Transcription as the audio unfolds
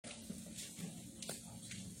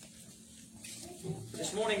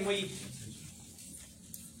This morning we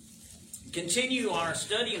continue our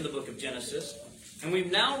study in the book of Genesis, and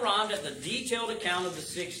we've now arrived at the detailed account of the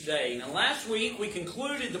sixth day. Now, last week we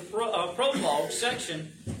concluded the prologue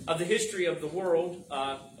section of the history of the world,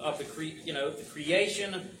 of the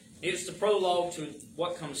creation. It's the prologue to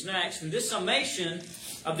what comes next, and this summation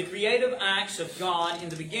of the creative acts of God in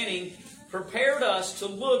the beginning prepared us to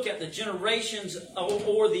look at the generations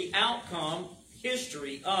or the outcome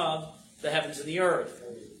history of the heavens and the earth.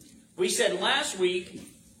 We said last week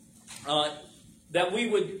that we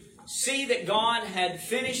would see that God had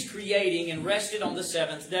finished creating and rested on the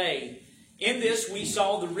seventh day. In this, we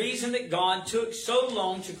saw the reason that God took so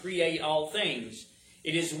long to create all things.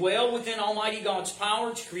 It is well within Almighty God's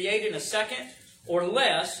power to create in a second or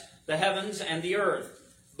less the heavens and the earth.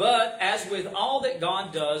 But as with all that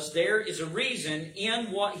God does, there is a reason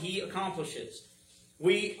in what He accomplishes.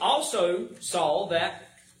 We also saw that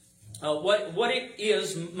what it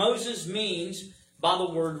is Moses means by the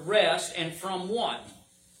word rest, and from what.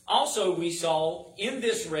 Also, we saw in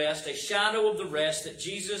this rest a shadow of the rest that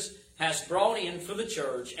Jesus has brought in for the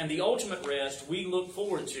church, and the ultimate rest we look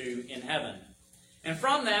forward to in heaven. And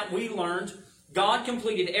from that, we learned God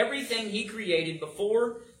completed everything He created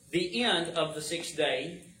before the end of the sixth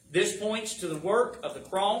day. This points to the work of the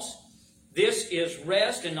cross. This is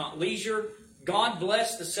rest and not leisure. God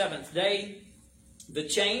blessed the seventh day. The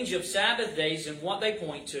change of Sabbath days and what they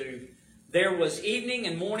point to. There was evening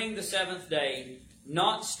and morning the seventh day.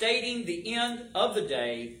 Not stating the end of the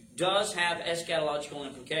day does have eschatological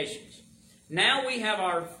implications. Now we have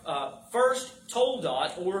our first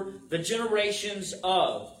toldot, or the generations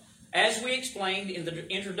of. As we explained in the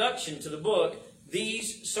introduction to the book,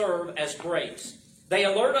 these serve as breaks. They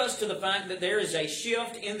alert us to the fact that there is a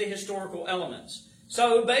shift in the historical elements.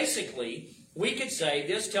 So basically, we could say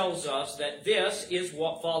this tells us that this is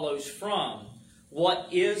what follows from what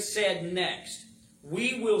is said next.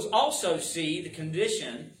 We will also see the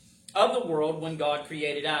condition of the world when God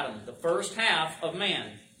created Adam, the first half of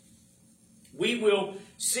man. We will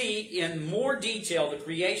see in more detail the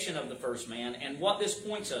creation of the first man and what this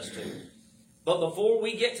points us to. But before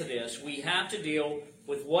we get to this, we have to deal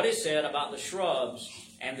with what is said about the shrubs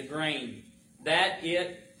and the grain, that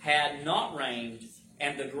it had not rained,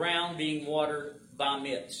 and the ground being watered by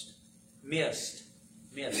mist.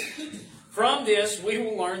 From this, we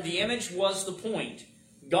will learn the image was the point.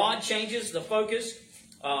 God changes the focus.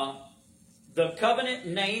 The covenant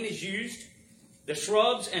name is used. The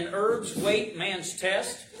shrubs and herbs wait man's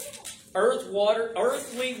test.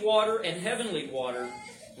 Earthly water and heavenly water.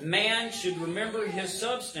 Man should remember his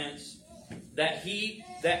substance, that he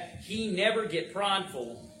never get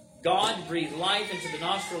prideful. God breathed life into the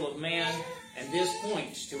nostril of man, and this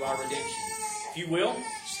points to our redemption. If you will,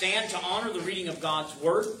 stand to honor the reading of God's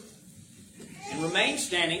Word, and remain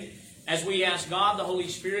standing as we ask God, the Holy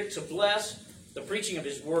Spirit, to bless the preaching of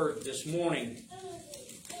His Word this morning.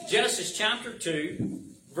 Genesis chapter 2,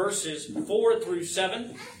 verses 4 through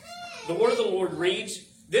 7. The Word of the Lord reads,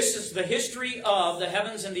 "This is the history of the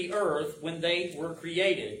heavens and the earth when they were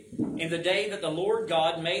created, in the day that the Lord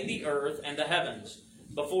God made the earth and the heavens,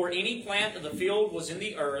 before any plant of the field was in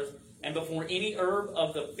the earth, and before any herb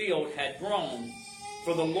of the field had grown.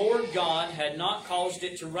 For the Lord God had not caused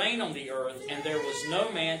it to rain on the earth, and there was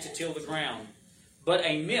no man to till the ground. But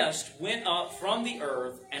a mist went up from the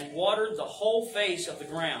earth and watered the whole face of the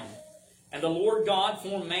ground. And the Lord God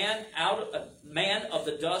formed man of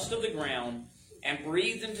the dust of the ground, and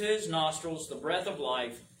breathed into his nostrils the breath of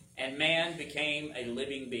life, and man became a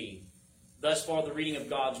living being." Thus far the reading of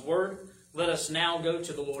God's Word. Let us now go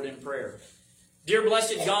to the Lord in prayer. Dear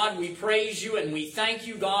blessed God, we praise You and we thank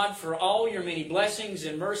You, God, for all Your many blessings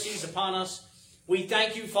and mercies upon us. We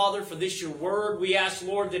thank You, Father, for this Your Word. We ask,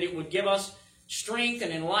 Lord, that it would give us strength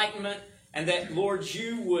and enlightenment, and that, Lord,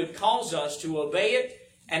 You would cause us to obey it,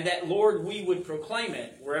 and that, Lord, we would proclaim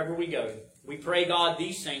it wherever we go. We pray, God,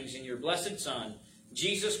 these things in Your blessed Son,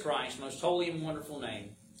 Jesus Christ, most holy and wonderful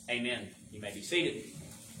name. Amen. You may be seated.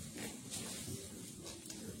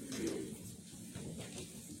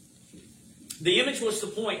 The image was the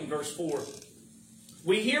point in verse 4.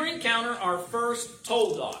 We here encounter our first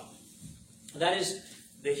toldot. That is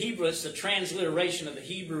the Hebrew, it's the transliteration of the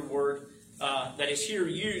Hebrew word that is here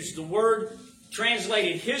used. The word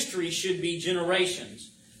translated history should be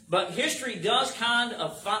generations. But history does kind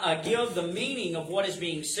of give the meaning of what is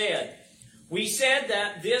being said. We said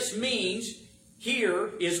that this means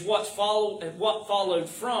here is what followed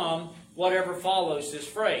from whatever follows this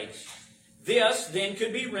phrase. This then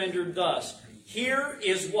could be rendered thus. Here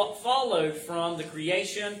is what followed from the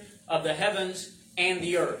creation of the heavens and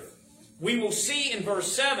the earth. We will see in verse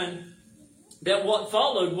 7 that what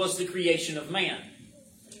followed was the creation of man.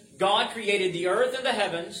 God created the earth and the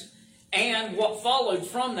heavens, and what followed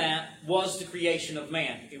from that was the creation of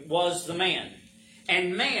man. It was the man.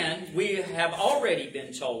 And man, we have already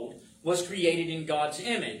been told, was created in God's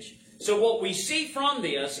image. So what we see from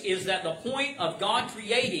this is that the point of God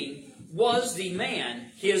creating was the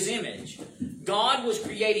man, his image. God was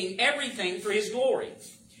creating everything for his glory.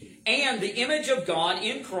 And the image of God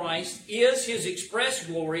in Christ is his express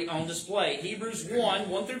glory on display. Hebrews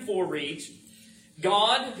 1 through 4 reads,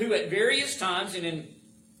 God, who at various times and in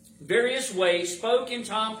various ways spoke in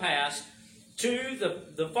time past to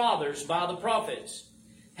the fathers by the prophets,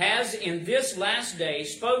 has in this last day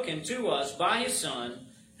spoken to us by his Son,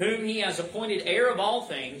 whom he has appointed heir of all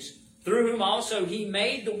things, through whom also he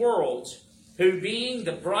made the worlds, who being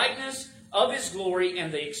the brightness of his glory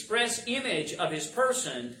and the express image of his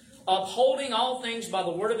person, upholding all things by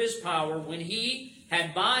the word of his power, when he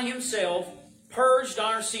had by himself purged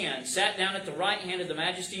our sins, sat down at the right hand of the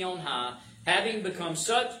Majesty on high, having become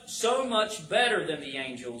so much better than the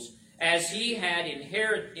angels, as he had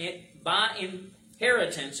by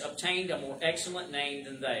inheritance obtained a more excellent name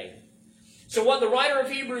than they. So what the writer of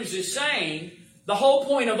Hebrews is saying, the whole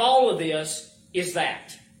point of all of this is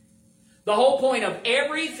that. The whole point of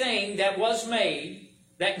everything that was made,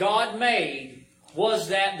 that God made, was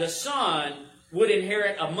that the Son would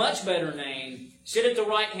inherit a much better name, sit at the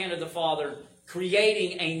right hand of the Father,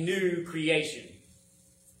 creating a new creation.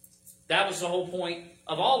 That was the whole point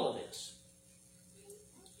of all of this.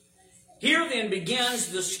 Here then begins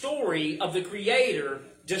the story of the Creator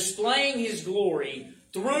displaying his glory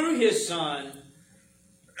through his Son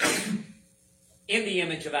in the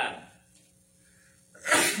image of Adam.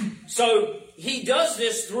 So he does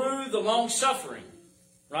this through the long suffering,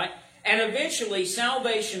 right? And eventually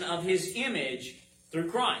salvation of his image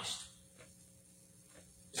through Christ.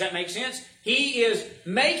 Does that make sense? He is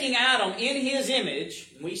making Adam in his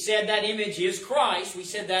image. We said that image is Christ. We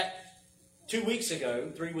said that 3 weeks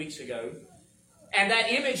ago. And that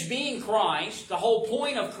image being Christ, the whole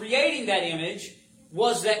point of creating that image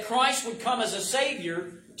was that Christ would come as a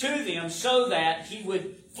Savior to them so that he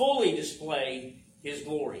would fully display his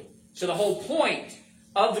glory. So the whole point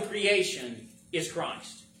of the creation is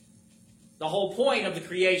Christ. The whole point of the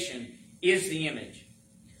creation is the image.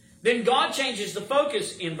 Then God changes the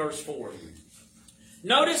focus in verse 4.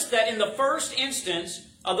 Notice that in the first instance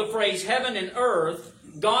of the phrase heaven and earth,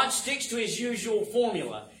 God sticks to his usual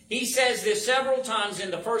formula. He says this several times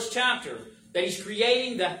in the first chapter, that he's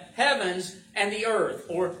creating the heavens and the earth,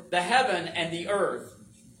 or the heaven and the earth.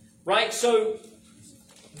 Right? So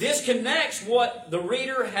this connects what the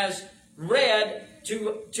reader has read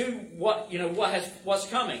to what's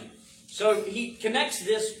coming. So he connects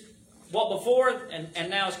this, what before and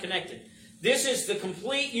now is connected. This is the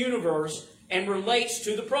complete universe and relates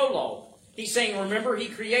to the prologue. He's saying, remember, he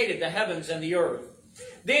created the heavens and the earth.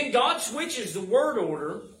 Then God switches the word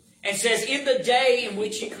order and says, in the day in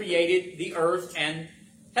which he created the earth and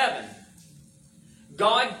heaven.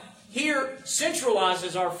 God here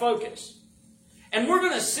centralizes our focus. And we're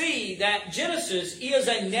going to see that Genesis is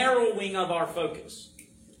a narrowing of our focus.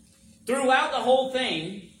 Throughout the whole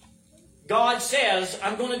thing, God says,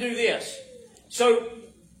 I'm going to do this. So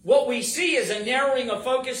what we see is a narrowing of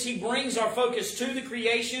focus. He brings our focus to the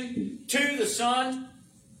creation, to the Son,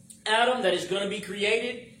 Adam, that is going to be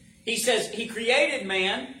created. He says he created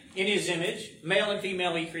man in his image. Male and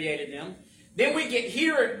female, he created them. Then we get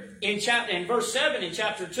here in verse 7 in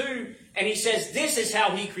chapter 2, and he says this is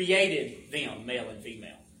how he created them, male and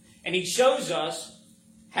female. And he shows us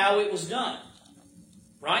how it was done.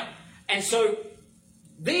 Right? And so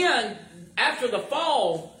then, after the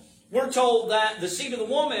fall, we're told that the seed of the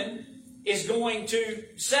woman is going to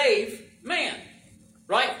save man.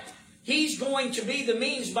 Right? He's going to be the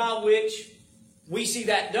means by which we see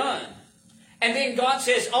that done. And then God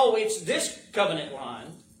says, oh, it's this covenant line.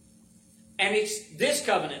 And it's this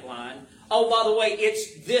covenant line. Oh, by the way,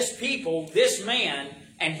 it's this people, this man,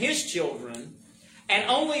 and his children. And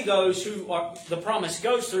only those who the promise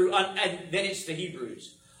goes through. And then it's the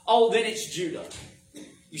Hebrews. Oh, then it's Judah.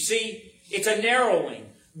 You see, it's a narrowing.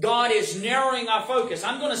 God is narrowing our focus.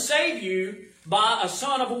 I'm going to save you by a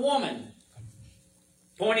son of a woman.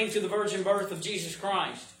 Pointing to the virgin birth of Jesus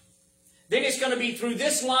Christ. Then it's going to be through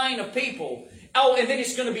this line of people. Oh, and then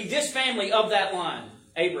it's going to be this family of that line,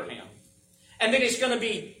 Abraham. And then it's going to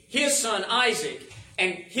be his son Isaac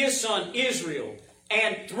and his son Israel.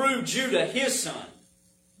 And through Judah, his son,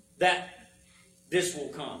 that this will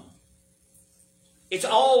come. It's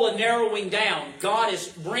all a narrowing down. God is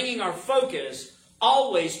bringing our focus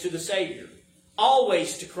always to the Savior.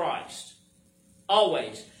 Always to Christ.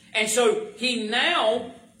 Always. And so he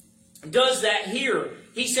now does that here.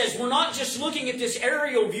 He says, we're not just looking at this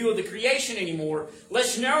aerial view of the creation anymore.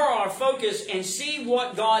 Let's narrow our focus and see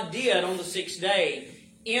what God did on the sixth day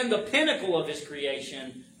in the pinnacle of His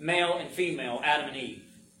creation, male and female, Adam and Eve.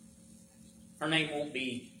 Her name won't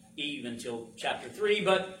be Eve until chapter 3,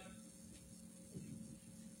 but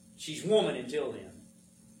she's woman until then.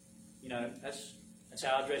 You know, that's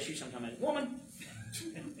how I address you sometimes. Woman.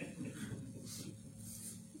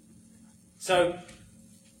 So,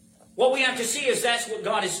 what we have to see is that's what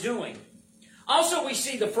God is doing. Also, we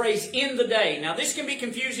see the phrase, in the day. Now, this can be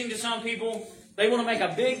confusing to some people. They want to make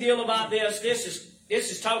a big deal about this. This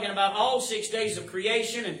is talking about all 6 days of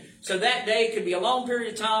creation. And so that day could be a long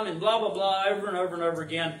period of time and blah, blah, blah, over and over and over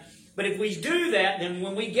again. But if we do that, then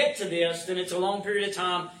when we get to this, then it's a long period of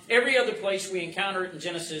time. Every other place we encounter it in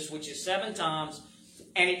Genesis, which is 7 times,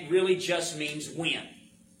 and it really just means when.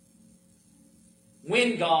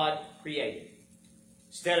 When God created.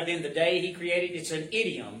 Instead of in the day He created, it's an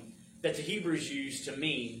idiom that the Hebrews used to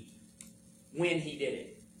mean when He did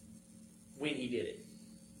it. When He did it.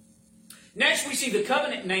 Next, we see the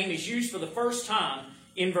covenant name is used for the first time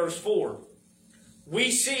in verse 4.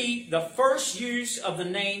 We see the first use of the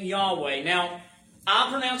name Yahweh. Now, I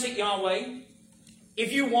pronounce it Yahweh.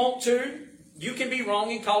 If you want to, you can be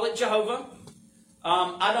wrong and call it Jehovah.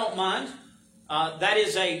 I don't mind. That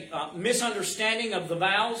is a misunderstanding of the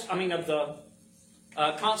vowels, of the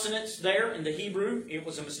consonants there in the Hebrew. It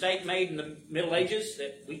was a mistake made in the Middle Ages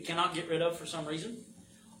that we cannot get rid of for some reason.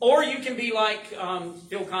 Or you can be like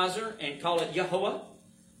Phil Kaiser and call it Yehovah.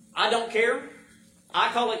 I don't care. I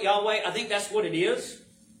call it Yahweh. I think that's what it is.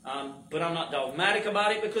 But I'm not dogmatic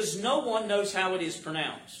about it because no one knows how it is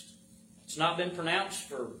pronounced. It's not been pronounced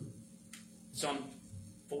for some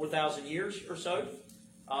 4,000 years or so.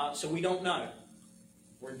 So we don't know.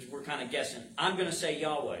 We're kind of guessing. I'm going to say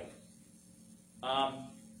Yahweh.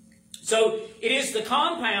 So it is the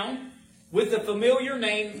compound with the familiar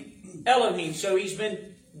name Elohim. So He's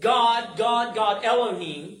been God, God, God.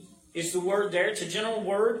 Elohim is the word there. It's a general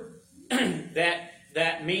word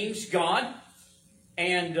that means God.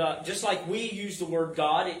 And just like we use the word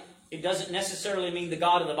God, it doesn't necessarily mean the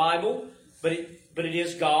God of the Bible, but it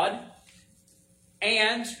is God.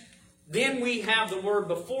 And then we have the word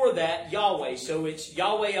before that, Yahweh. So it's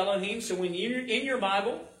Yahweh Elohim. So when you're in your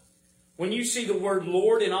Bible, when you see the word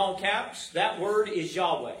Lord in all caps, that word is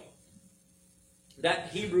Yahweh. That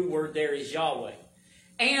Hebrew word there is Yahweh.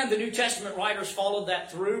 And the New Testament writers followed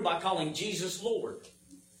that through by calling Jesus Lord.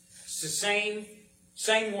 It's the same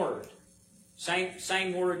word.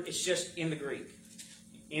 Same word, it's just in the Greek.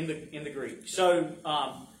 In the Greek. So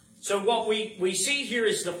what we see here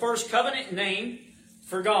is the first covenant name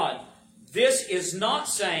for God. This is not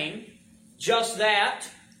saying just that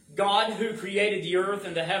God who created the earth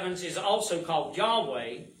and the heavens is also called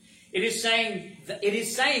Yahweh. It is saying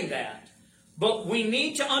that. But we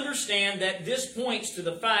need to understand that this points to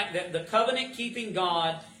the fact that the covenant-keeping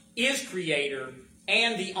God is Creator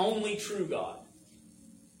and the only true God.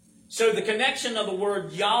 So the connection of the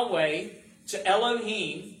word Yahweh to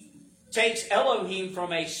Elohim takes Elohim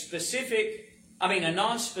from a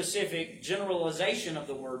non-specific generalization of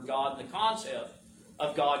the word God, the concept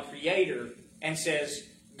of God Creator, and says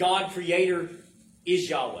God Creator is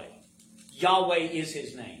Yahweh. Yahweh is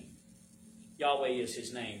His name. Yahweh is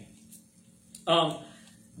His name.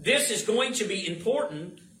 This is going to be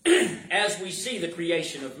important as we see the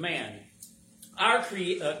creation of man. Our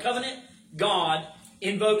covenant God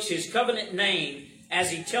invokes His covenant name as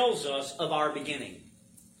He tells us of our beginning.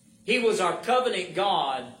 He was our covenant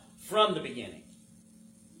God from the beginning.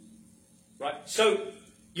 Right? So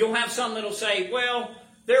you'll have some that'll say, well,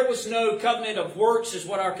 there was no covenant of works is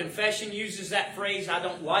what our confession uses that phrase. I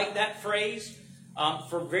don't like that phrase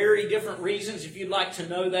for very different reasons. If you'd like to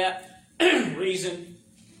know that reason,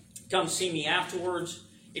 come see me afterwards.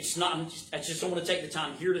 I just don't want to take the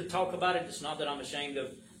time here to talk about it. It's not that I'm ashamed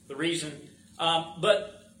of the reason.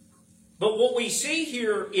 But what we see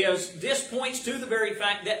here is this points to the very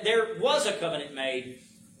fact that there was a covenant made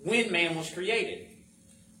when man was created.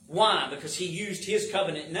 Why? Because He used His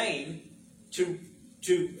covenant name to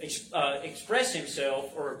express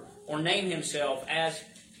Himself or name Himself as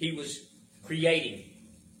He was creating.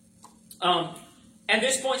 And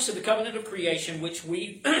this points to the covenant of creation, which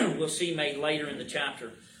we will see made later in the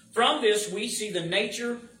chapter. From this, we see the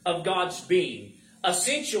nature of God's being.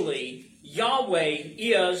 Essentially, Yahweh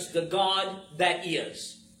is the God that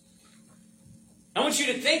is. I want you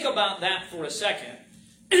to think about that for a second.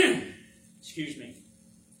 Excuse me.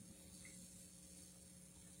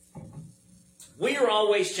 We are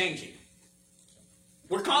always changing.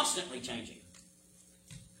 We're constantly changing.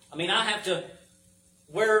 I mean, I have to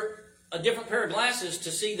wear a different pair of glasses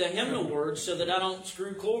to see the hymnal words so that I don't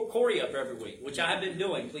screw Corey up every week, which I have been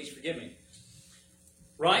doing. Please forgive me.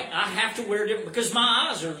 Right? I have to wear different because my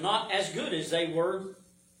eyes are not as good as they were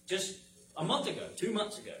just a month ago, 2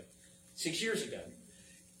 months ago, 6 years ago.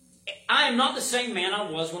 I am not the same man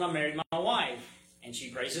I was when I married my wife, and she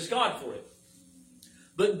praises God for it.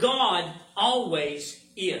 But God always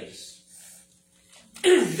is.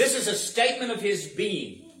 This is a statement of His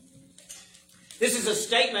being. This is a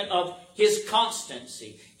statement of His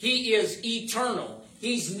constancy. He is eternal.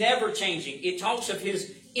 He's never changing. It talks of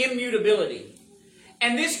His immutability.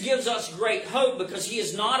 And this gives us great hope because He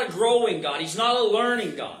is not a growing God. He's not a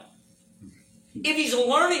learning God. If He's a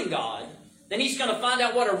learning God, then He's going to find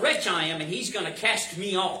out what a wretch I am and He's going to cast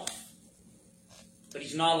me off. But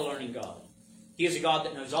He's not a learning God. He is a God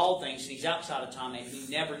that knows all things, and He's outside of time, and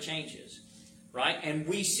He never changes. Right? And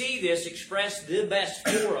we see this expressed the best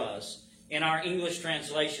for us in our English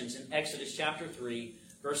translations in Exodus chapter 3,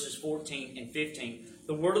 verses 14 and 15.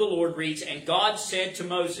 The word of the Lord reads, "And God said to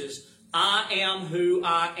Moses, I am who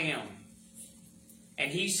I am.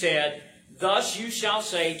 And He said, Thus you shall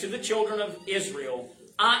say to the children of Israel,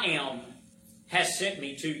 I am has sent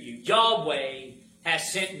me to you. Yahweh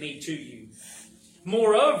has sent me to you.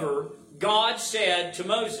 Moreover, God said to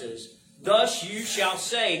Moses, Thus you shall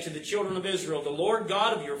say to the children of Israel, The Lord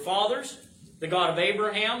God of your fathers, the God of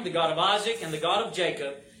Abraham, the God of Isaac, and the God of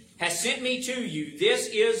Jacob, has sent me to you. This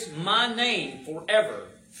is my name forever,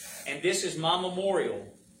 and this is my memorial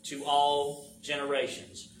to all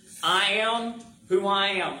generations. I am who I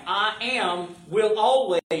am. I am will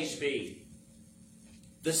always be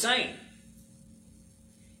the same.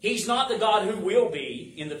 He's not the God who will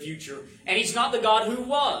be in the future, and He's not the God who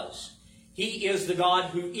was. He is the God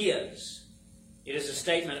who is. It is a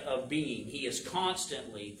statement of being. He is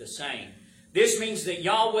constantly the same. This means that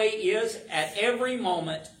Yahweh is at every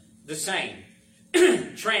moment the same.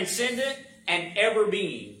 Transcendent and ever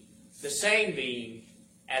being. The same being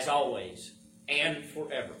as always and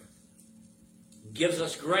forever. Gives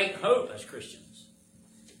us great hope as Christians.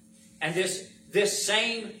 And this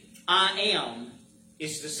same I am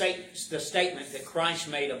is the statement that Christ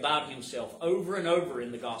made about Himself over and over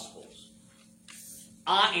in the Gospels.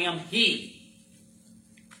 I am He.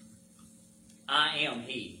 I am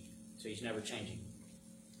He. So He's never changing.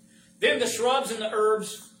 Then the shrubs and the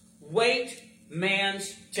herbs wait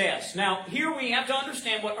man's test. Now, here we have to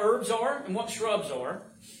understand what herbs are and what shrubs are.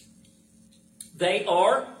 They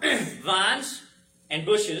are vines and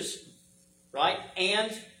bushes, right?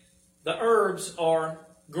 And the herbs are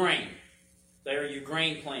grain. They are your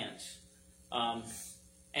grain plants.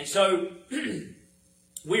 And so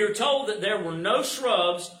we are told that there were no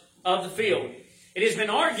shrubs of the field. It has been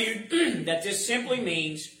argued that this simply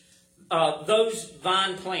means those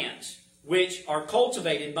vine plants which are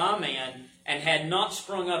cultivated by man and had not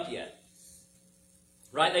sprung up yet.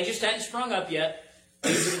 Right? They just hadn't sprung up yet.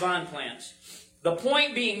 These are the vine plants. The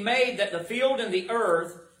point being made that the field and the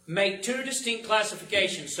earth make two distinct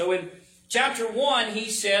classifications. So in chapter 1, he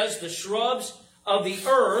says the shrubs of the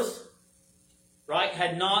earth, right,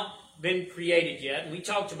 had not been created yet. And we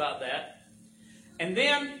talked about that. And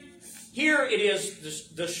then here it is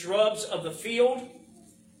the shrubs of the field.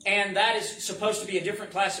 And that is supposed to be a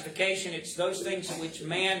different classification. It's those things in which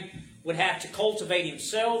man would have to cultivate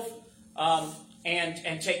himself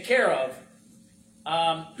and take care of.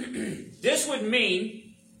 This would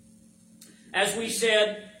mean, as we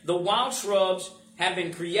said, the wild shrubs have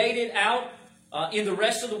been created out in the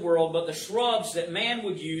rest of the world, but the shrubs that man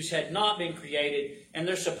would use had not been created, and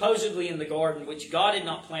they're supposedly in the garden, which God had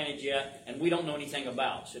not planted yet, and we don't know anything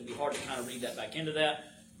about. So it'd be hard to kind of read that back into that,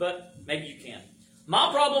 but maybe you can.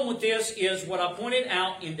 My problem with this is what I pointed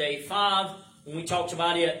out in day 5 when we talked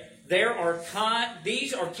about it.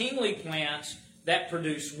 These are kingly plants that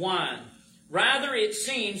produce wine. Rather, it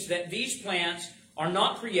seems that these plants are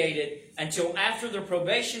not created until after the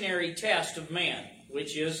probationary test of man,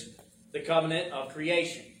 which is the covenant of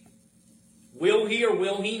creation. Will he or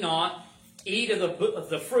will he not eat of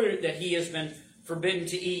the fruit that he has been forbidden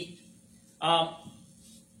to eat? And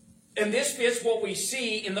this fits what we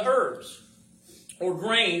see in the herbs, or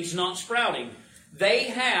grains not sprouting. They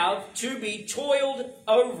have to be toiled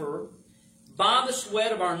over by the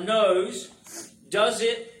sweat of our nose.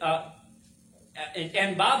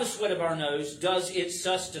 And by the sweat of our nose does its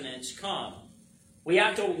sustenance come. We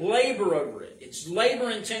have to labor over it. It's labor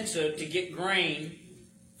intensive to get grain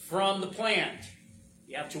from the plant.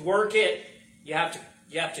 You have to work it. You have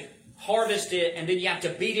to harvest it, and then you have to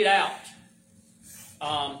beat it out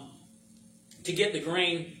to get the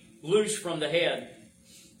grain loose from the head.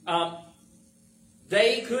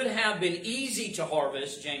 They could have been easy to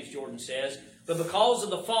harvest, James Jordan says, but because of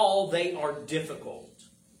the fall, they are difficult.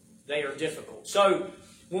 They are difficult. So,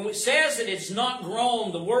 when it says that it's not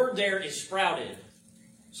grown, the word there is sprouted.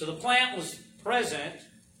 So the plant was present,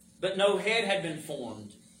 but no head had been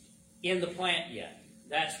formed in the plant yet.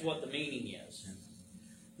 That's what the meaning is.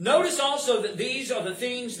 Notice also that these are the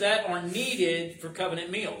things that are needed for covenant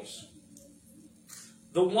meals.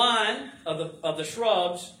 The wine of the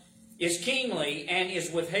shrubs is kingly and is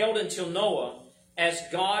withheld until Noah as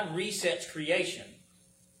God resets creation.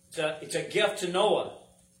 It's a gift to Noah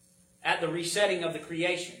at the resetting of the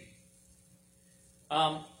creation.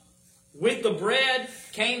 With the bread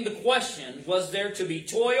came the question, was there to be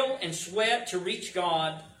toil and sweat to reach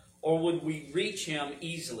God, or would we reach Him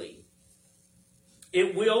easily?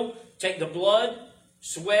 It will take the blood,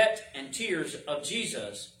 sweat, and tears of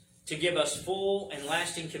Jesus to give us full and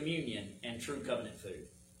lasting communion and true covenant food.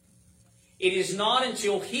 It is not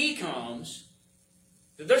until He comes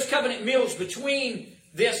that there's covenant meals between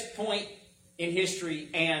this point in history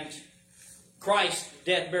and Christ's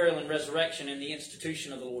death, burial, and resurrection and the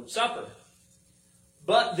institution of the Lord's Supper.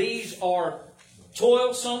 But these are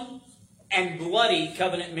toilsome and bloody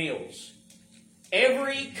covenant meals.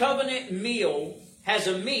 Every covenant meal has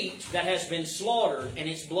a meat that has been slaughtered and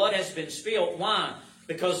its blood has been spilled. Why?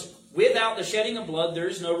 Because without the shedding of blood, there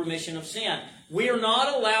is no remission of sin. We are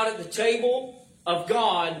not allowed at the table of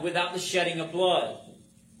God without the shedding of blood.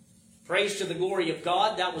 Praise to the glory of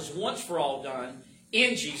God. That was once for all done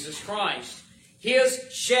in Jesus Christ. His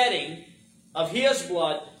shedding of His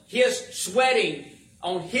blood, His sweating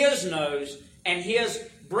on His nose, and His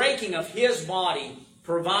breaking of His body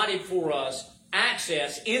provided for us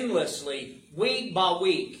access endlessly, week by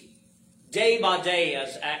week, day by day,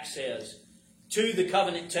 as Acts says, to the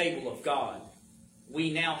covenant table of God.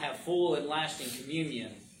 We now have full and lasting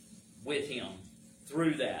communion with Him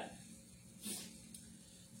through that.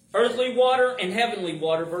 Earthly water and heavenly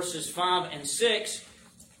water, verses 5 and 6.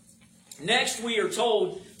 Next, we are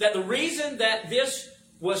told that the reason that this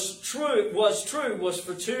was true was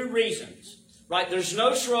for two reasons. Right? There's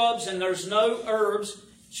no shrubs and there's no herbs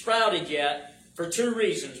sprouted yet for two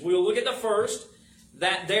reasons. We'll look at the first,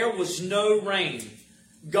 that there was no rain.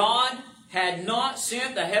 God had not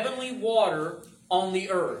sent the heavenly water on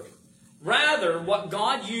the earth. Rather, what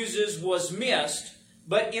God uses was mist,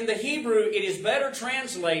 but in the Hebrew it is better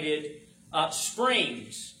translated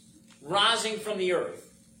springs rising from the earth.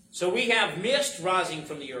 So we have mist rising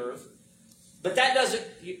from the earth, but that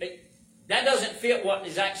doesn't fit what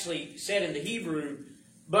is actually said in the Hebrew.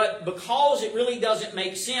 But because it really doesn't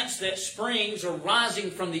make sense that springs are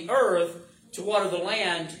rising from the earth to water the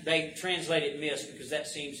land, they translated mist because that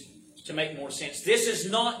seems to make more sense. This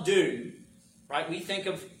is not dew, right? We think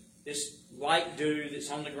of this light dew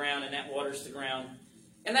that's on the ground and that waters the ground.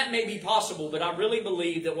 And that may be possible, but I really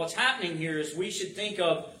believe that what's happening here is we should think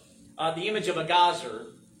of the image of a geyser,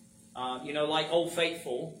 like Old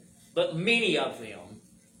Faithful, but many of them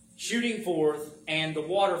shooting forth and the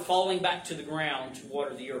water falling back to the ground to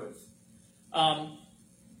water the earth.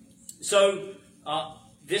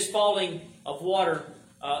 This falling of water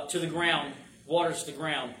to the ground waters the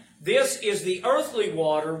ground. This is the earthly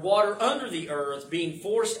water under the earth, being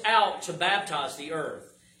forced out to baptize the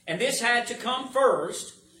earth. And this had to come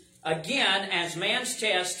first, again, as man's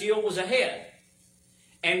test still was ahead.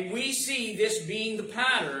 And we see this being the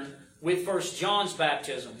pattern with 1 John's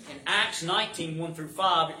baptism. In Acts 19, 1 through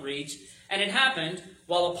 5, it reads, "And it happened,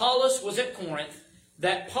 while Apollos was at Corinth,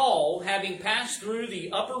 that Paul, having passed through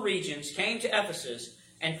the upper regions, came to Ephesus,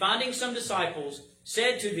 and finding some disciples,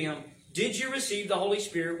 said to them, 'Did you receive the Holy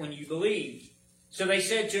Spirit when you believed?' So they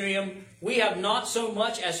said to him, 'We have not so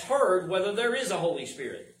much as heard whether there is a Holy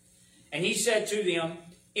Spirit.' And he said to them,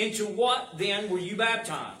 'Into what then were you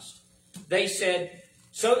baptized?' They said,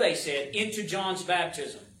 'Into John's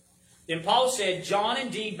baptism.' Then Paul said, 'John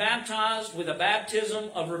indeed baptized with a baptism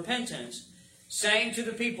of repentance, saying to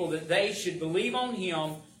the people that they should believe on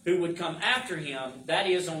him who would come after him, that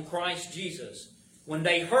is, on Christ Jesus. When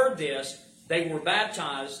they heard this, they were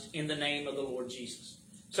baptized in the name of the Lord Jesus.'"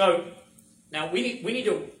 So, now we need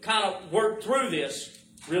to kind of work through this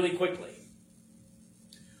really quickly.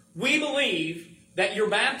 We believe that your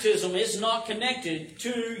baptism is not connected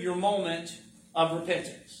to your moment of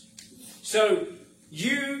repentance. So,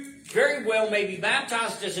 you very well may be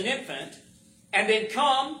baptized as an infant and then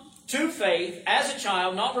come to faith as a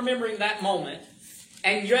child, not remembering that moment,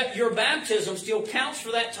 and yet your baptism still counts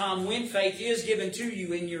for that time when faith is given to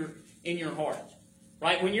you in your heart.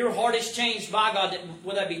 Right? When your heart is changed by God,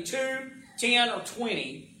 whether that be 2, 10, or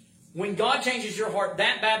 20, when God changes your heart,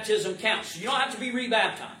 that baptism counts. So you don't have to be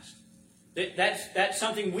rebaptized. That's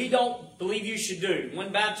something we don't believe you should do.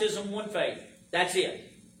 One baptism, one faith. That's it.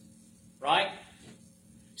 Right?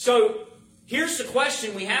 So, here's the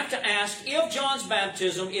question we have to ask. If John's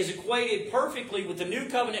baptism is equated perfectly with the New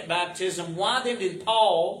Covenant baptism, why then did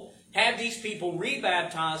Paul have these people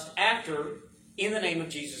rebaptized after in the name of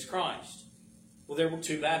Jesus Christ? Well, there were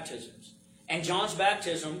two baptisms. And John's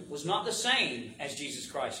baptism was not the same as Jesus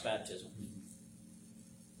Christ's baptism.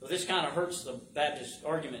 So this kind of hurts the Baptist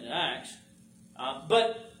argument in Acts.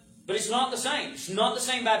 But it's not the same. It's not the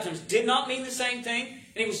same baptism. It did not mean the same thing.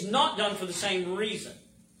 And it was not done for the same reason.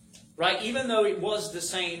 Right? Even though it was the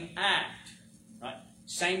same act. Right?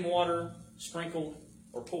 Same water sprinkled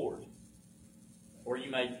or poured. Or you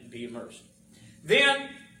may be immersed. Then,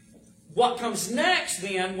 what comes next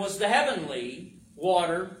then was the heavenly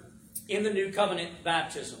water in the New Covenant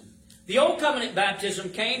baptism. The Old Covenant baptism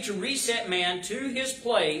came to reset man to his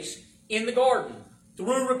place in the garden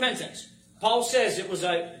through repentance. Paul says it was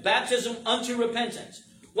a baptism unto repentance.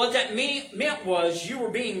 What that meant was you were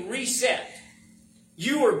being reset.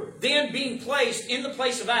 You were then being placed in the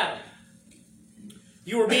place of Adam.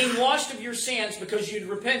 You were being washed of your sins because you'd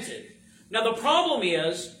repented. Now the problem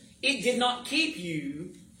is, it did not keep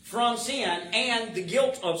you from sin and the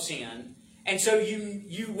guilt of sin. And so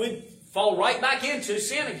you would fall right back into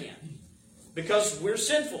sin again. Because we're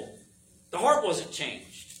sinful. The heart wasn't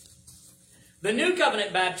changed. The New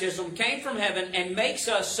Covenant baptism came from heaven and makes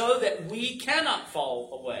us so that we cannot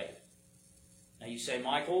fall away. Now you say,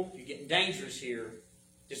 Michael, you're getting dangerous here.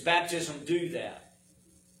 Does baptism do that?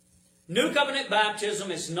 New Covenant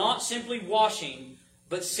baptism is not simply washing,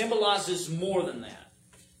 but symbolizes more than that.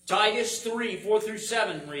 Titus 3, 4 through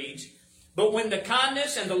 7 reads, "But when the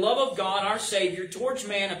kindness and the love of God our Savior towards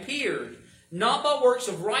man appeared, not by works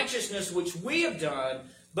of righteousness which we have done,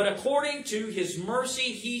 but according to His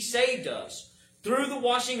mercy He saved us, through the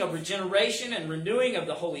washing of regeneration and renewing of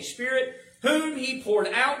the Holy Spirit, whom He poured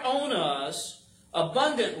out on us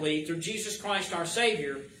abundantly through Jesus Christ our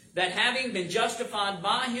Savior, that having been justified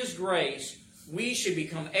by His grace, we should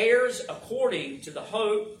become heirs according to the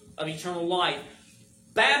hope of eternal life."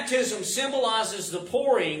 Baptism symbolizes the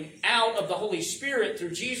pouring out of the Holy Spirit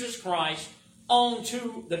through Jesus Christ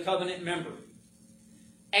onto the covenant member.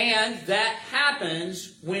 And that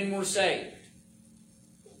happens when we're saved.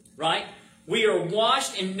 Right? We are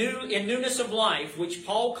washed in newness of life, which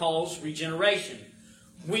Paul calls regeneration.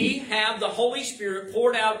 We have the Holy Spirit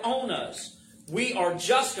poured out on us. We are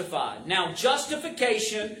justified. Now,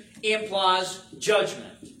 justification implies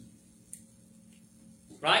judgment.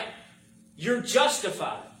 Right? You're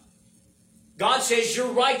justified. God says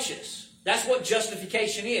you're righteous. That's what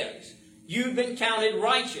justification is. You've been counted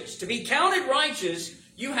righteous. To be counted righteous,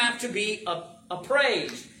 you have to be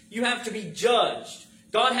appraised. You have to be judged.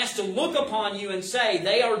 God has to look upon you and say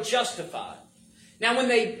they are justified. Now,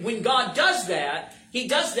 when God does that, He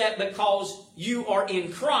does that because you are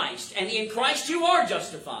in Christ. And in Christ you are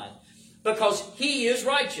justified. Because He is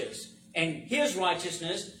righteous. And His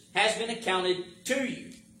righteousness has been accounted to you.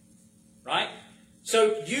 Right?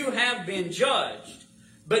 So you have been judged.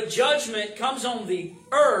 But judgment comes on the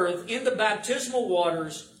earth in the baptismal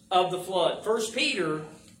waters of the flood. 1 Peter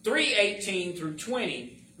 3:18 through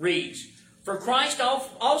 20 reads, "For Christ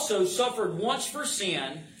also suffered once for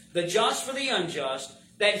sin, the just for the unjust,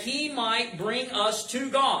 that He might bring us to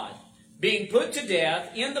God, being put to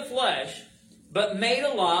death in the flesh, but made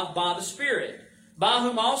alive by the Spirit, by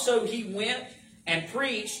whom also He went and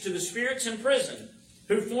preached to the spirits in prison,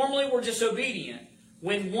 who formerly were disobedient,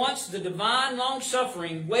 when once the divine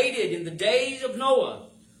long-suffering waited in the days of Noah,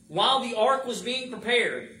 while the ark was being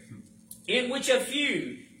prepared, in which a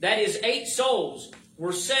few, that is 8 souls,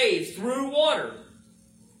 were saved through water.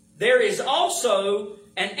 There is also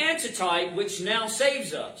an antitype which now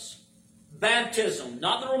saves us. Baptism,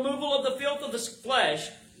 not the removal of the filth of the flesh,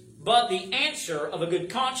 but the answer of a good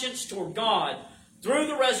conscience toward God through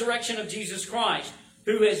the resurrection of Jesus Christ,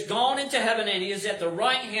 who has gone into heaven and is at the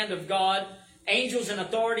right hand of God, angels and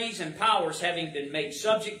authorities and powers having been made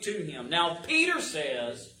subject to Him." Now, Peter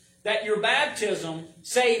says that your baptism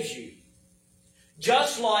saves you.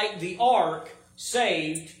 Just like the ark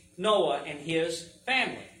saved Noah and his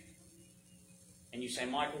family. And you say,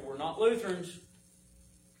 Michael, we're not Lutherans.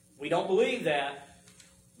 We don't believe that.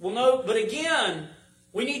 Well, no, but again,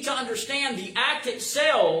 we need to understand the act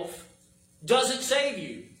itself doesn't save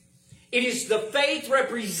you. It is the faith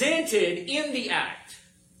represented in the act.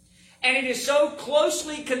 And it is so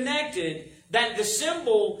closely connected that the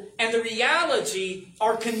symbol and the reality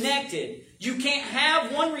are connected. You can't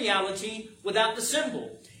have one reality without the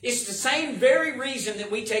symbol. It's the same very reason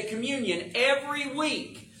that we take communion every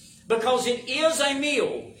week. Because it is a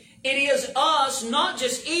meal. It is us not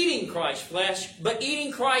just eating Christ's flesh, but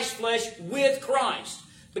eating Christ's flesh with Christ,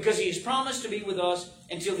 because He has promised to be with us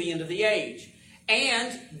until the end of the age.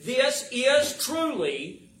 And this is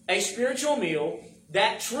truly a spiritual meal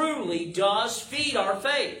that truly does feed our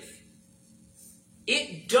faith.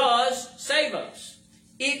 It does save us.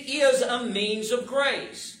 It is a means of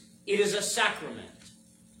grace. It is a sacrament.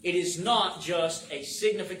 It is not just a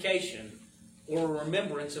signification or a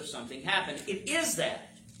remembrance of something happened. It is that.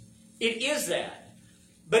 It is that.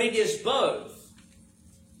 But it is both.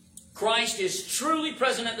 Christ is truly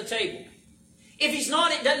present at the table. If He's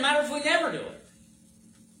not, it doesn't matter if we never do it.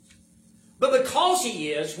 But because He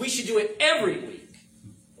is, we should do it every week.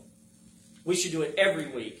 We should do it every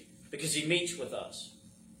week because He meets with us.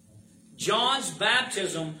 John's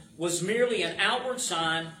baptism was merely an outward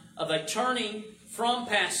sign of a turning from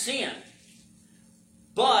past sin.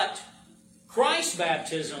 But Christ's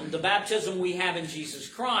baptism, the baptism we have in Jesus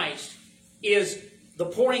Christ, is the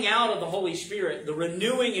pouring out of the Holy Spirit, the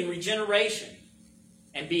renewing and regeneration,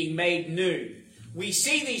 and being made new. We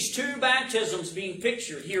see these two baptisms being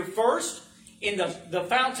pictured here. First, in the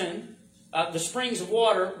fountain, the springs of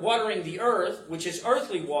water, watering the earth, which is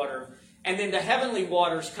earthly water, and then the heavenly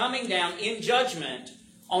waters coming down in judgment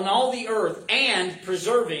on all the earth and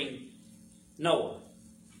preserving Noah.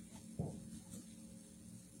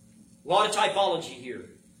 A lot of typology here.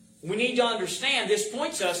 We need to understand this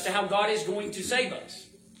points us to how God is going to save us.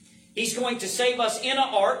 He's going to save us in an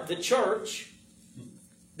ark, the church,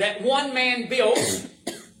 that one man built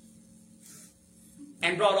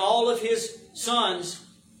and brought all of his sons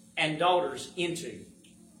and daughters into.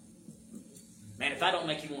 Man, if that don't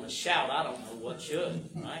make you want to shout, I don't know what should,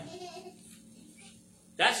 right?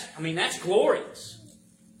 That's glorious.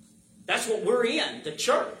 That's what we're in, the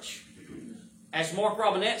church. As Mark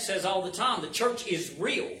Robinette says all the time, the church is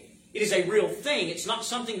real. It is a real thing. It's not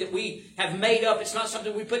something that we have made up. It's not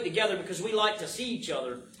something we put together because we like to see each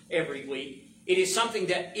other every week. It is something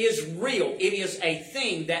that is real. It is a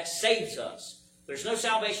thing that saves us. There's no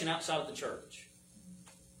salvation outside of the church.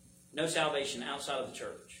 No salvation outside of the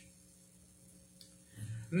church.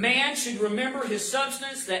 Man should remember his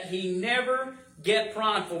substance that he never get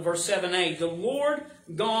prideful. Verse 7a. The Lord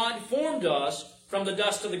God formed us from the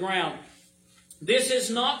dust of the ground. This is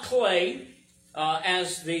not clay,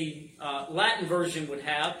 as the Latin version would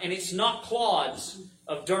have, and it's not clods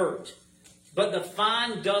of dirt, but the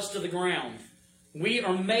fine dust of the ground. We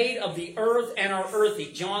are made of the earth and are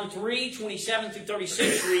earthy. John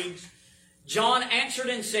 3:27-36 reads, John answered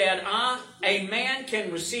and said, a man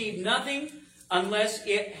can receive nothing unless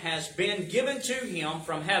it has been given to him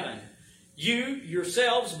from heaven. You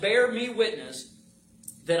yourselves bear me witness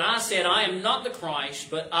that I said, I am not the Christ,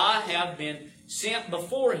 but I have been sent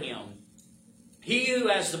before him. He who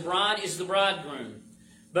has the bride is the bridegroom.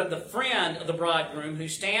 But the friend of the bridegroom who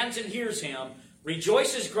stands and hears him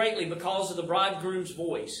rejoices greatly because of the bridegroom's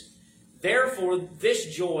voice. Therefore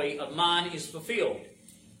this joy of mine is fulfilled.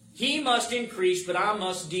 He must increase, but I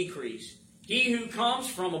must decrease. He who comes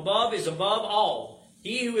from above is above all.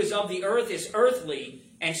 He who is of the earth is earthly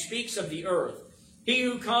and speaks of the earth. He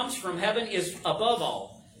who comes from heaven is above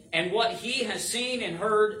all. And what he has seen and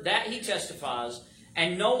heard, that he testifies,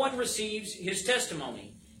 and no one receives his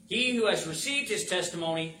testimony. He who has received his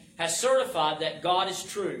testimony has certified that God is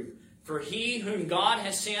true. For he whom God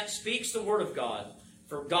has sent speaks the word of God.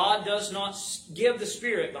 For God does not give the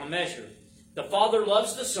Spirit by measure. The Father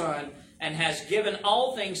loves the Son and has given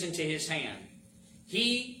all things into his hand.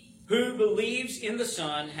 He who believes in the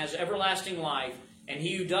Son has everlasting life, and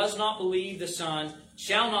he who does not believe the Son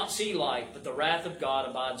shall not see life, but the wrath of God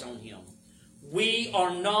abides on him. We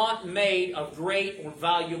are not made of great or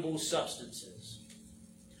valuable substances.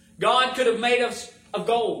 God could have made us of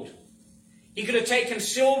gold. He could have taken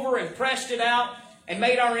silver and pressed it out and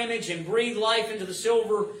made our image and breathed life into the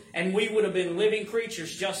silver, and we would have been living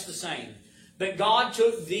creatures just the same. But God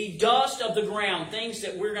took the dust of the ground, things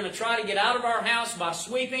that we're going to try to get out of our house by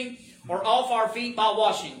sweeping or off our feet by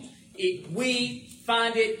washing. We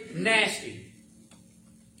find it nasty.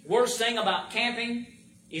 Worst thing about camping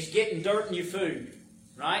is getting dirt in your food,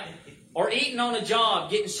 right? Or eating on a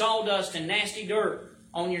job, getting sawdust and nasty dirt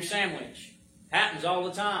on your sandwich. Happens all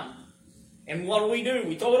the time. And what do?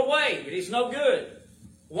 We throw it away. It is no good.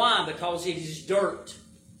 Why? Because it is dirt.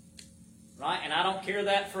 Right? And I don't care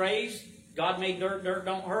that phrase. God made dirt, dirt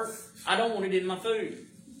don't hurt. I don't want it in my food.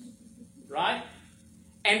 Right?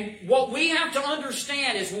 And what we have to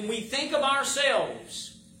understand is when we think of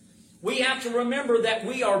ourselves, we have to remember that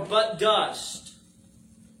we are but dust.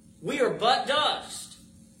 We are but dust.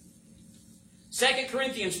 2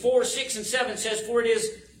 Corinthians 4:6 and 7 says, For it is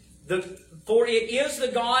For it is the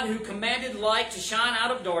God who commanded light to shine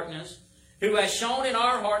out of darkness, who has shone in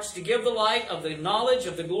our hearts to give the light of the knowledge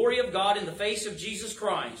of the glory of God in the face of Jesus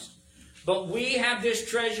Christ. But we have this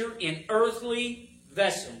treasure in earthen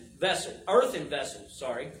vessels,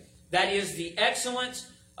 that is the excellence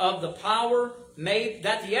of the power may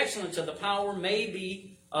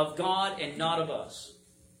be of God and not of us.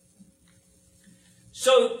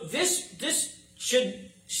 So this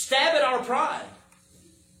should stab at our pride.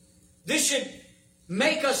 This should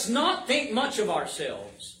make us not think much of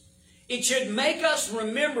ourselves. It should make us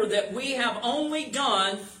remember that we have only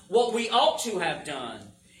done what we ought to have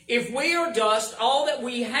done. If we are dust, all that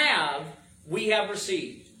we have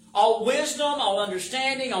received. All wisdom, all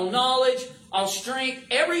understanding, all knowledge, all strength,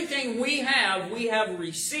 everything we have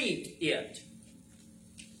received it.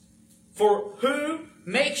 For who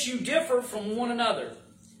makes you differ from one another?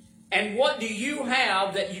 And what do you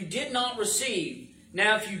have that you did not receive?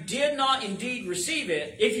 Now, if you did indeed receive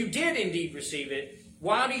it,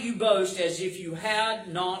 why do you boast as if you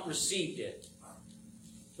had not received it?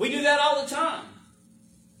 We do that all the time.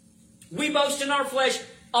 We boast in our flesh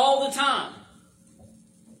all the time.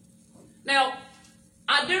 Now,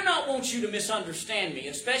 I do not want you to misunderstand me,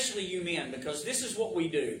 especially you men, because this is what we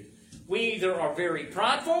do. We either are very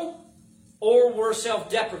prideful or we're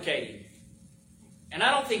self-deprecating. And I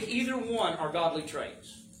don't think either one are godly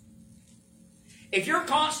traits. If you're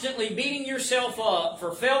constantly beating yourself up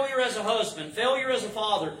for failure as a husband, failure as a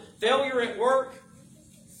father, failure at work,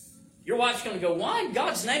 your wife's going to go, why in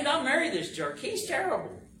God's name did I marry this jerk? He's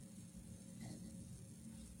terrible.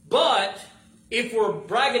 But if we're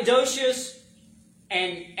braggadocious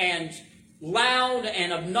and loud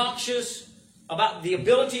and obnoxious about the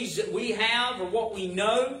abilities that we have or what we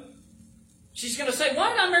know, she's going to say, why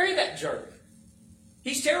did I marry that jerk?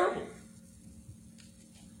 He's terrible.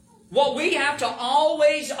 What we have to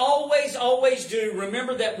always do,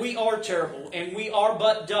 remember that we are terrible and we are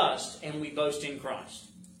but dust and we boast in Christ.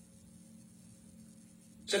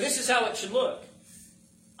 So this is how it should look.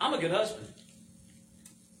 I'm a good husband.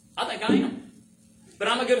 I think I am. But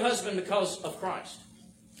I'm a good husband because of Christ.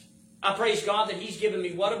 I praise God that He's given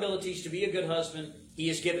me what abilities to be a good husband He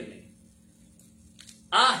has given me.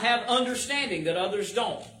 I have understanding that others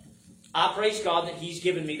don't. I praise God that He's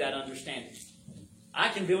given me that understanding. I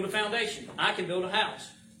can build a foundation. I can build a house.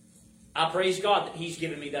 I praise God that He's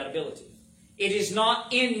given me that ability. It is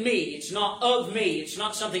not in me. It's not of me. It's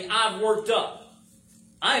not something I've worked up.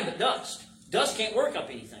 I am but dust. Dust can't work up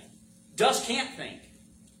anything. Dust can't think.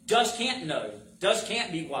 Dust can't know. Dust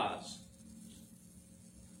can't be wise.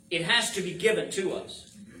 It has to be given to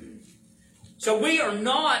us. So we are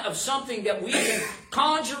not of something that we can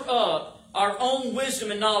conjure up our own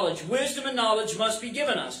wisdom and knowledge. Wisdom and knowledge must be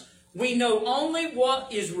given us. We know only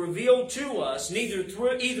what is revealed to us, either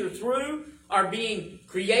through our being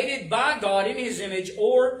created by God in His image,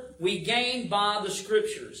 or we gain by the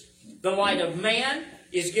Scriptures. The light of man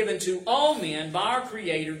is given to all men by our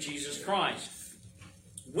Creator, Jesus Christ.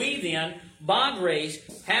 We then, by grace,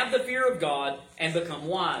 have the fear of God and become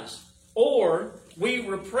wise. Or we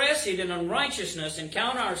repress it in unrighteousness and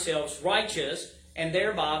count ourselves righteous and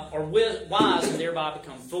thereby, or wise and thereby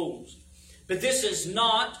become fools. But this is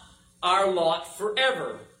not our lot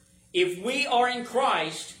forever. If we are in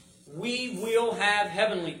Christ, we will have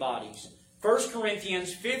heavenly bodies. 1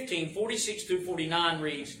 Corinthians 15, 46 through 49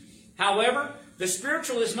 reads, however, the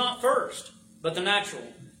spiritual is not first, but the natural,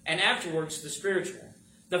 and afterwards the spiritual.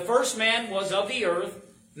 The first man was of the earth,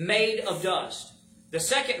 made of dust. The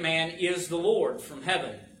second man is the Lord from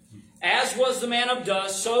heaven. As was the man of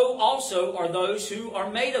dust, so also are those who are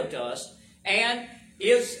made of dust, and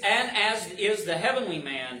as is the heavenly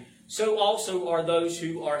man, so also are those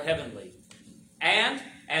who are heavenly. And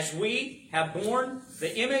as we have borne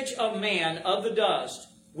the image of man of the dust,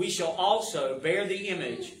 we shall also bear the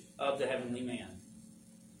image of the heavenly man.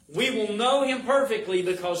 We will know Him perfectly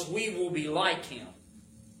because we will be like Him.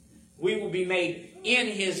 We will be made in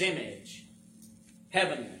His image,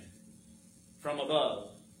 heavenly, from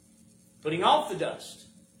above. Putting off the dust,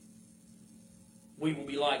 we will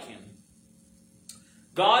be like Him.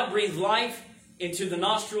 God breathed life into the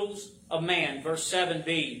nostrils of man. Verse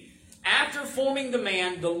 7b. After forming the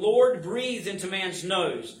man, the Lord breathed into man's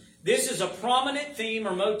nose. This is a prominent theme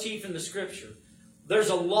or motif in the Scripture. There's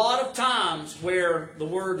a lot of times where the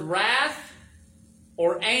word wrath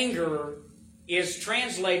or anger is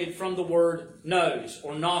translated from the word nose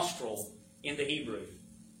or nostril in the Hebrew.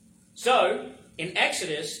 So, in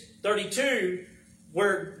Exodus 32,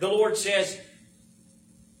 where the Lord says,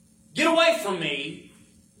 get away from me,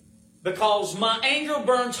 because my anger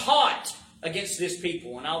burns hot against this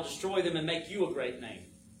people, and I'll destroy them and make you a great name.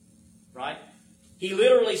 Right? He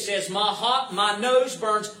literally says, my nose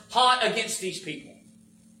burns hot against these people.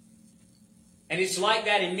 And it's like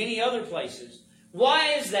that in many other places.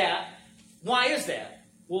 Why is that? Why is that?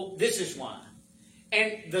 Well, this is why.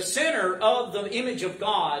 And the center of the image of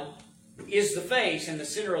God is the face, and the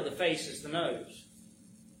center of the face is the nose.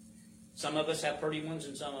 Some of us have pretty ones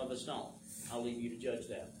and some of us don't. I'll leave you to judge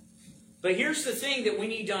that. But here's the thing that we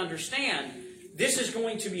need to understand. This is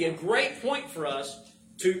going to be a great point for us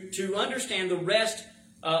to understand the rest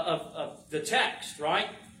of the text, right?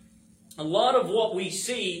 A lot of what we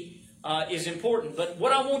see is important. But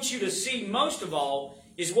what I want you to see most of all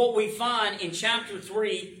is what we find in chapter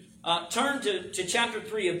 3. Turn to chapter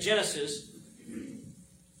 3 of Genesis.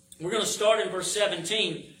 We're going to start in verse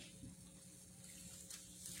 17.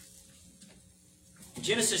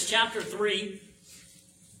 Genesis chapter 3,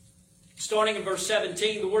 starting in verse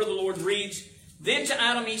 17, the word of the Lord reads, Then to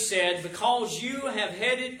Adam he said, Because you have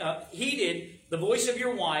heeded the voice of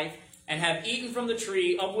your wife, and have eaten from the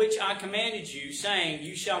tree of which I commanded you, saying,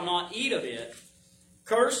 You shall not eat of it.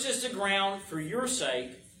 Cursed is the ground for your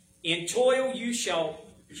sake. In toil you shall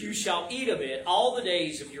eat of it all the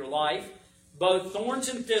days of your life. Both thorns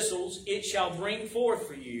and thistles it shall bring forth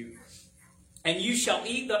for you. And you shall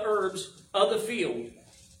eat the herbs of the field.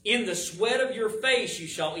 In the sweat of your face you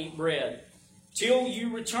shall eat bread, till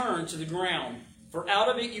you return to the ground. For out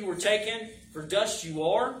of it you were taken, for dust you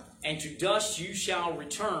are, and to dust you shall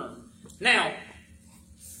return. Now,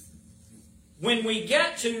 when we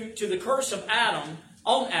get to the curse of Adam,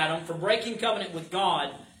 on Adam, for breaking covenant with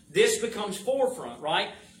God, this becomes forefront, right?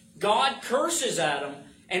 God curses Adam,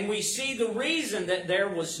 and we see the reason that there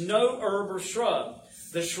was no herb or shrub.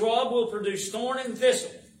 The shrub will produce thorn and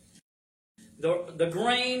thistle. The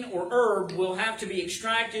grain or herb will have to be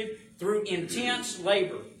extracted through intense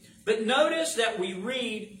labor. But notice that we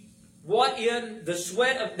read what in the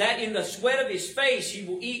sweat of his face he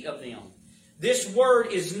will eat of them. This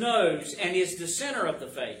word is nose and is the center of the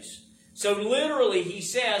face. So literally he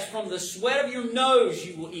says, from the sweat of your nose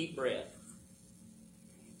you will eat bread.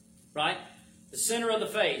 Right? The center of the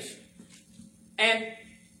face. And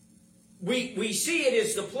we see it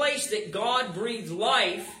as the place that God breathed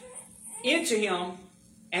life into him,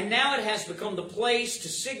 and now it has become the place to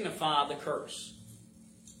signify the curse.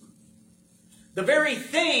 The very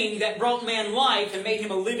thing that brought man life and made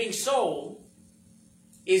him a living soul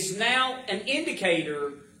is now an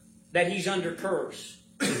indicator that he's under curse.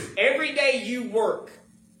 Every day you work,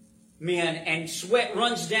 men, and sweat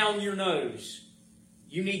runs down your nose,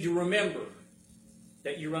 you need to remember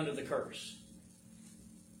that you're under the curse.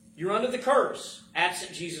 You're under the curse,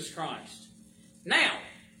 absent Jesus Christ. Now,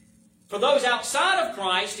 for those outside of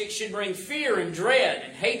Christ, it should bring fear and dread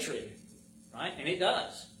and hatred, right? And it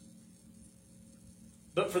does.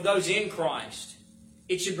 But for those in Christ,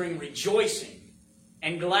 it should bring rejoicing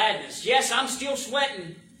and gladness. Yes, I'm still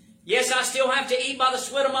sweating. Yes, I still have to eat by the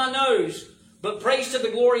sweat of my nose. But praise to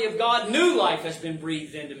the glory of God, new life has been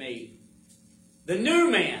breathed into me. The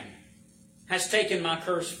new man has taken my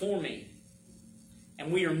curse for me.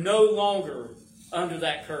 And we are no longer under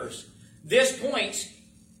that curse. This points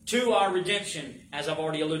to our redemption, as I've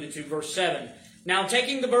already alluded to, verse 7. Now,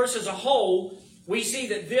 taking the verse as a whole, we see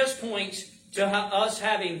that this points to us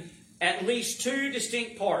having at least two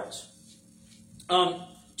distinct parts.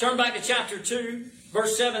 Turn back to chapter 2.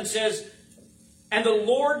 Verse 7 says, And the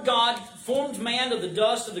Lord God formed man of the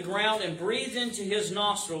dust of the ground and breathed into his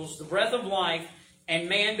nostrils the breath of life, and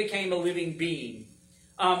man became a living being.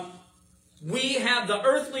 We have the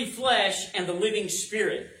earthly flesh and the living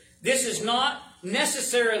spirit. This is not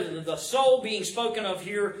necessarily the soul being spoken of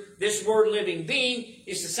here. This word living being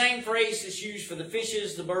is the same phrase that's used for the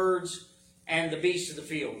fishes, the birds, and the beasts of the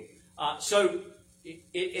field. So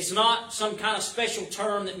it's not some kind of special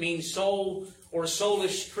term that means soul or a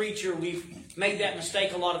soulish creature. We've made that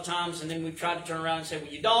mistake a lot of times, and then we've tried to turn around and say,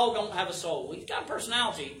 well, your dog don't have a soul. Well, he's got a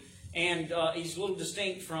personality, and he's a little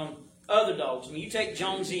distinct from other dogs. I mean, you take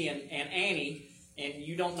Jonesy and Annie, and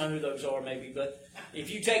you don't know who those are maybe, but if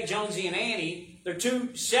you take Jonesy and Annie, they're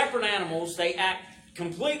two separate animals. They act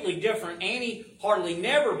completely different. Annie hardly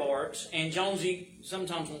never barks, and Jonesy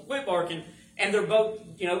sometimes won't quit barking. And they're both,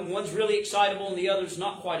 one's really excitable and the other's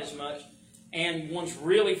not quite as much. And one's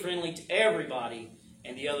really friendly to everybody,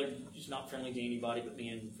 and the other is not friendly to anybody but me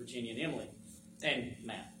and Virginia and Emily and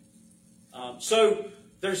Matt. So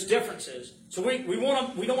there's differences. So we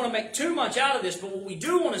don't want to make too much out of this, but what we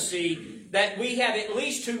do want to see that we have at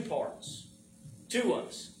least two parts to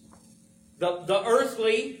us. The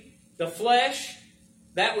earthly, the flesh,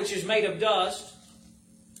 that which is made of dust,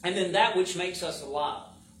 and then that which makes us alive.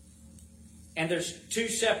 And there's two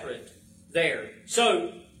separate there.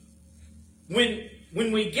 So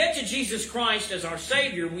When we get to Jesus Christ as our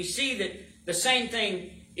Savior, we see that the same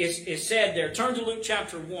thing is said there. Turn to Luke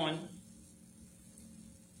chapter 1.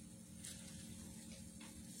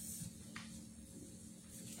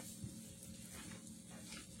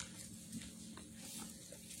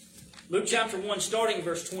 Luke chapter 1, starting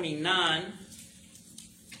verse 29.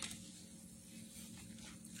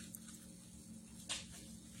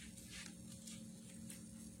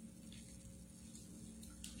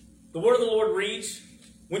 The word of the Lord reads,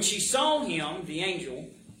 "When she saw him," the angel,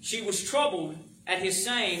 "she was troubled at his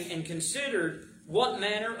saying, and considered what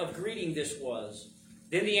manner of greeting this was.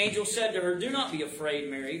 Then the angel said to her, 'Do not be afraid,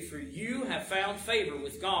 Mary, for you have found favor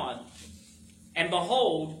with God. And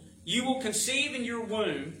behold, you will conceive in your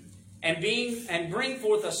womb, and bring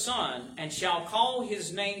forth a son, and shall call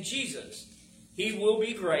his name Jesus. He will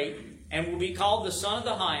be great, and will be called the Son of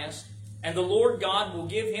the Highest. And the Lord God will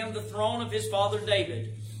give him the throne of his father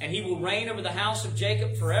David, and he will reign over the house of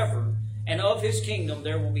Jacob forever, and of his kingdom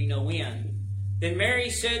there will be no end.' Then Mary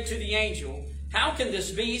said to the angel, 'How can this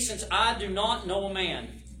be, since I do not know a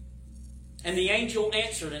man?' And the angel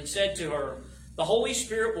answered and said to her, 'The Holy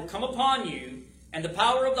Spirit will come upon you, and the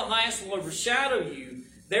power of the Highest will overshadow you.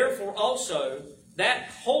 Therefore also that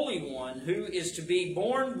Holy One who is to be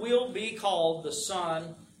born will be called the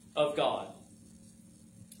Son of God.'"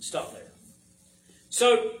 Stop there.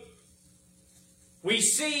 So, we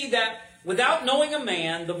see that without knowing a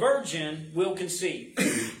man, the virgin will conceive.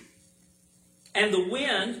 And the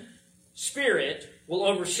wind, Spirit, will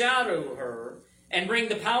overshadow her and bring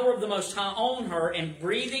the power of the Most High on her, and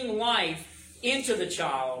breathing life into the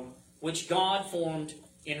child which God formed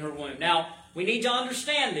in her womb. Now, we need to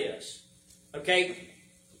understand this. Okay?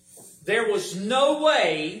 There was no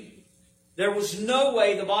way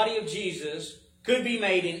the body of Jesus could be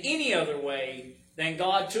made in any other way than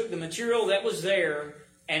God took the material that was there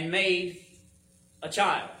and made a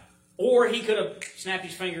child. Or he could have snapped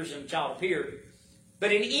his fingers and the child appeared.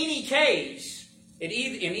 But in any case, in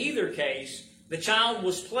either case, the child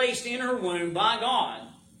was placed in her womb by God,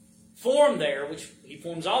 formed there, which he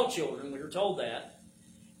forms all children, we were told that.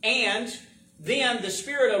 And then the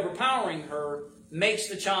Spirit overpowering her makes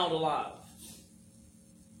the child alive.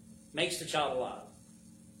 Makes the child alive.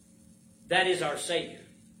 That is our Savior.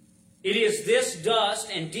 It is this dust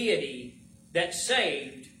and deity that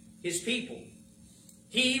saved his people.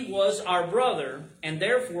 He was our brother, and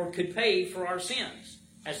therefore could pay for our sins,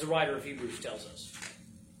 as the writer of Hebrews tells us.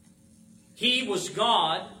 He was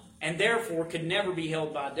God, and therefore could never be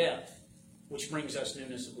held by death, which brings us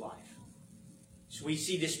newness of life. So we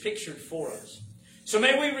see this pictured for us. So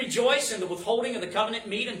may we rejoice in the withholding of the covenant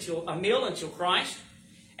meal until Christ,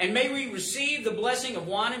 and may we receive the blessing of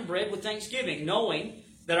wine and bread with thanksgiving, knowing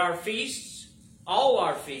that our feasts, all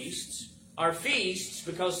our feasts, are feasts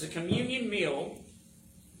because the communion meal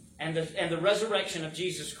and the resurrection of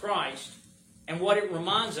Jesus Christ, and what it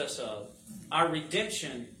reminds us of, our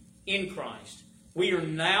redemption in Christ. We are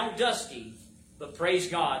now dusty, but praise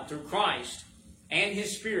God, through Christ and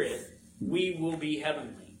His Spirit, we will be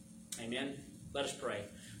heavenly. Amen. Let us pray.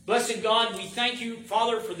 Blessed God, we thank you,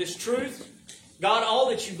 Father, for this truth. God, all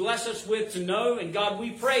that you bless us with to know, and God,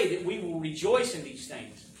 we pray that we will rejoice in these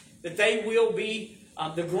things, that they will be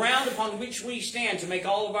the ground upon which we stand to make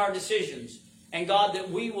all of our decisions. And God, that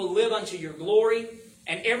we will live unto your glory,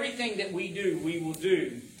 and everything that we do, we will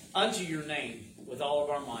do unto your name with all of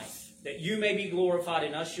our might, that you may be glorified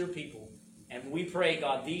in us, your people. And we pray,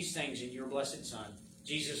 God, these things in your blessed Son,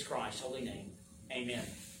 Jesus Christ's holy name. Amen.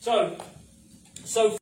 So